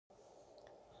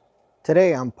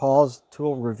Today on Paul's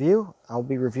Tool Review, I'll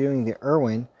be reviewing the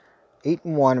IRWIN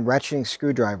 8-in-1 ratcheting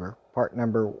screwdriver, part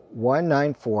number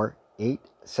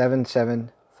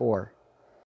 19487774.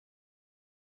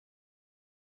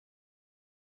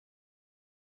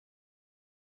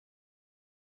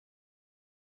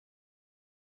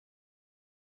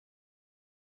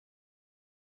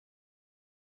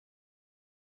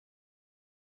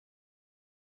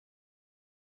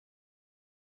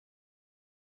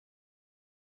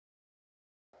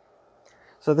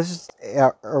 So this is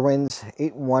IRWIN's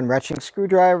 8-in-1 ratcheting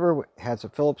screwdriver. It has a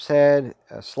Phillips head,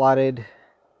 a slotted,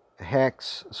 a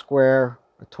hex, a square,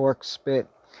 a torx bit,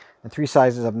 and 3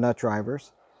 sizes of nut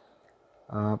drivers.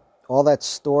 All that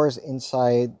stores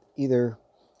inside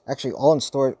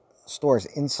stores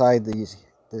inside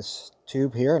this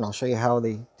tube here, and I'll show you how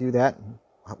they do that and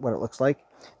what it looks like.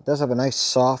 It does have a nice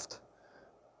soft,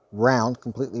 round,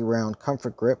 completely round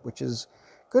comfort grip, which is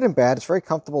good and bad. It's very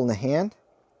comfortable in the hand.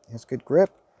 It has good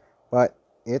grip, but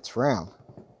it's round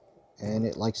and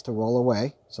it likes to roll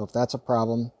away. So if that's a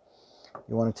problem,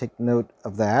 you want to take note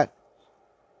of that.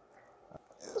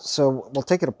 So we'll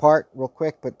take it apart real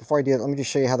quick, but before I do that, let me just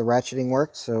show you how the ratcheting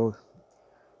works. So,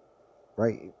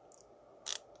 right,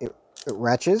 it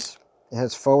ratchets. It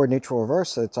has forward, neutral, reverse,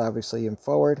 so it's obviously in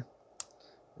forward.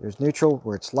 There's neutral,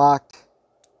 where it's locked.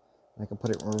 I can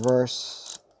put it in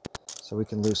reverse, so we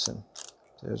can loosen.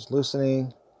 So there's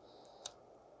loosening,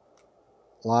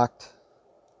 locked,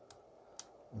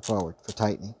 and forward for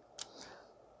tightening.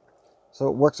 So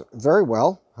it works very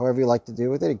well, however you like to do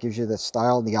with it. It gives you the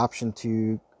style and the option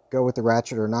to go with the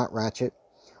ratchet or not ratchet.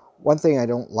 One thing I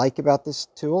don't like about this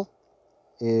tool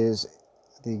is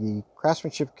the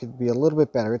craftsmanship could be a little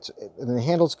bit better. The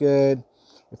handle's good.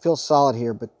 It feels solid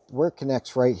here, but where it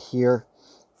connects right here,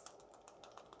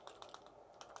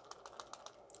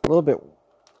 a little bit,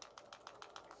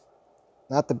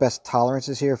 not the best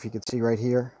tolerances here, if you can see right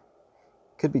here.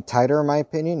 Could be tighter in my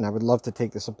opinion. I would love to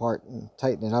take this apart and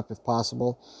tighten it up if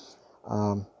possible.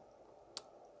 I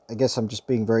guess I'm just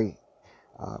being very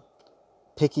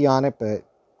picky on it, but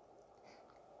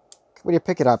when you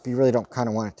pick it up, you really don't kind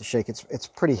of want it to shake. It's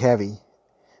pretty heavy,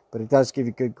 but it does give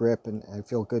you good grip and I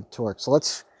feel good torque. So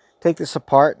let's take this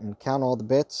apart and count all the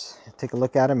bits, take a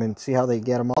look at them and see how they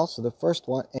get them all. So the first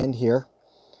one end here,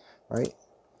 right,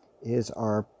 is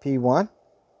our PH1,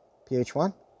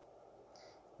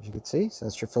 as you can see. So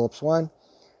that's your Phillips one.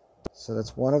 So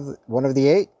that's one of the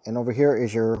 8, and over here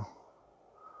is your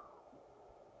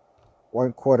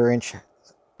 1/4 inch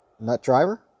nut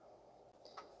driver.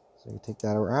 So you take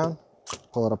that around,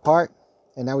 pull it apart,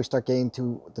 and now we start getting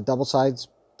to the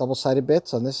double-sided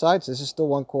bits on this side. So this is still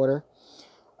 1/4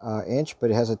 inch,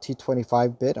 but it has a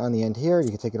T25 bit on the end here. You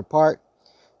can take it apart.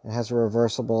 It has a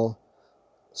reversible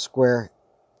square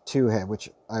 2 head,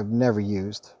 which I've never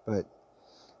used, but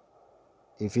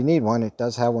if you need one, it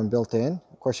does have one built in.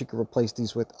 Of course, you can replace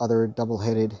these with other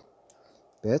double-headed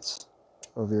bits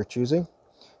of your choosing.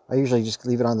 I usually just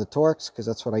leave it on the torx because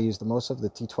that's what I use the most of. The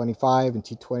T25 and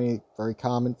T20, very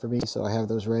common for me, so I have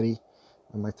those ready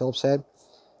on my Phillips head.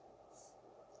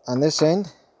 On this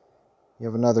end, you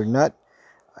have another nut.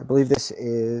 I believe this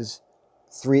is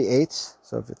 3/8,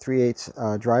 so the 3/8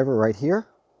 driver right here.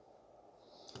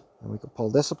 And we can pull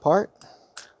this apart.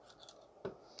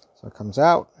 So it comes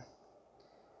out.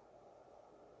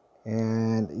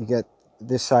 And you get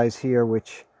this size here,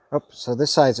 which, so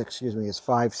this size, excuse me, is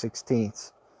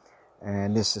 5/16,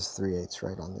 and this is 3/8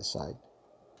 right on this side.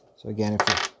 So again, if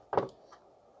you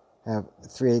have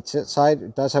 3/8 side,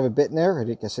 it does have a bit in there. I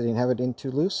guess I didn't have it in too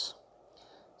loose.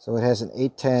 So it has an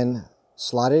 810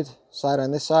 slotted side on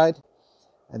this side,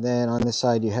 and then on this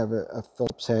side you have a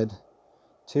Phillips head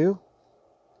too.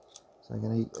 So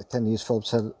I tend to use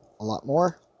Phillips head a lot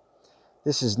more.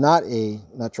 This is not a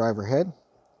nut driver head.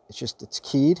 It's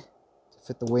keyed to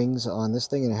fit the wings on this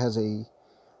thing, and it has a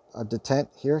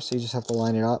detent here, so you just have to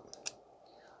line it up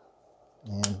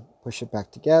and push it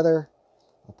back together.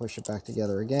 I'll push it back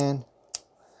together again.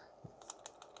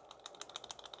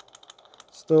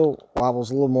 Still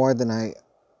wobbles a little more than I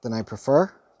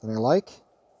prefer, than I like,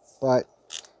 but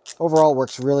overall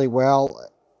works really well.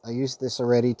 I used this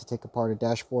already to take apart a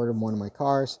dashboard in one of my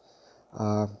cars.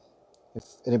 If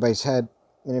anybody's had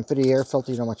an Infinity air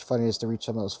filter, you know how much fun it is to reach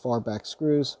some of those far back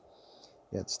screws.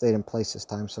 Yeah, it stayed in place this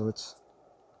time, so it's,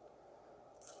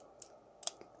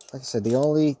 like I said, the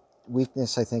only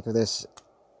weakness I think of this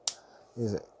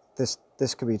is this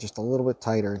could be just a little bit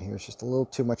tighter in here. It's just a little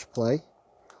too much play,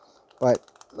 but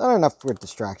not enough for a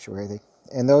distraction or anything.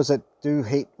 And those that do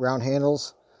hate round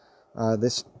handles,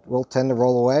 this will tend to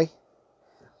roll away.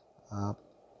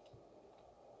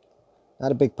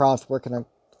 Not a big problem for working on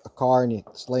a car and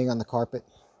it's laying on the carpet.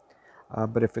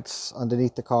 But if it's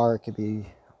underneath the car, it could be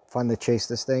fun to chase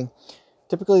this thing.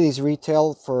 Typically these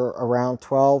retail for around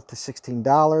 $12 to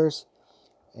 $16,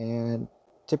 and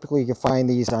typically you can find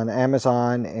these on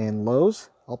Amazon and Lowe's.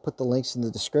 I'll put the links in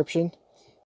the description.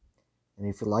 And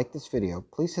if you like this video,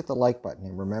 please hit the like button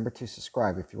and remember to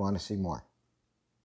subscribe if you want to see more.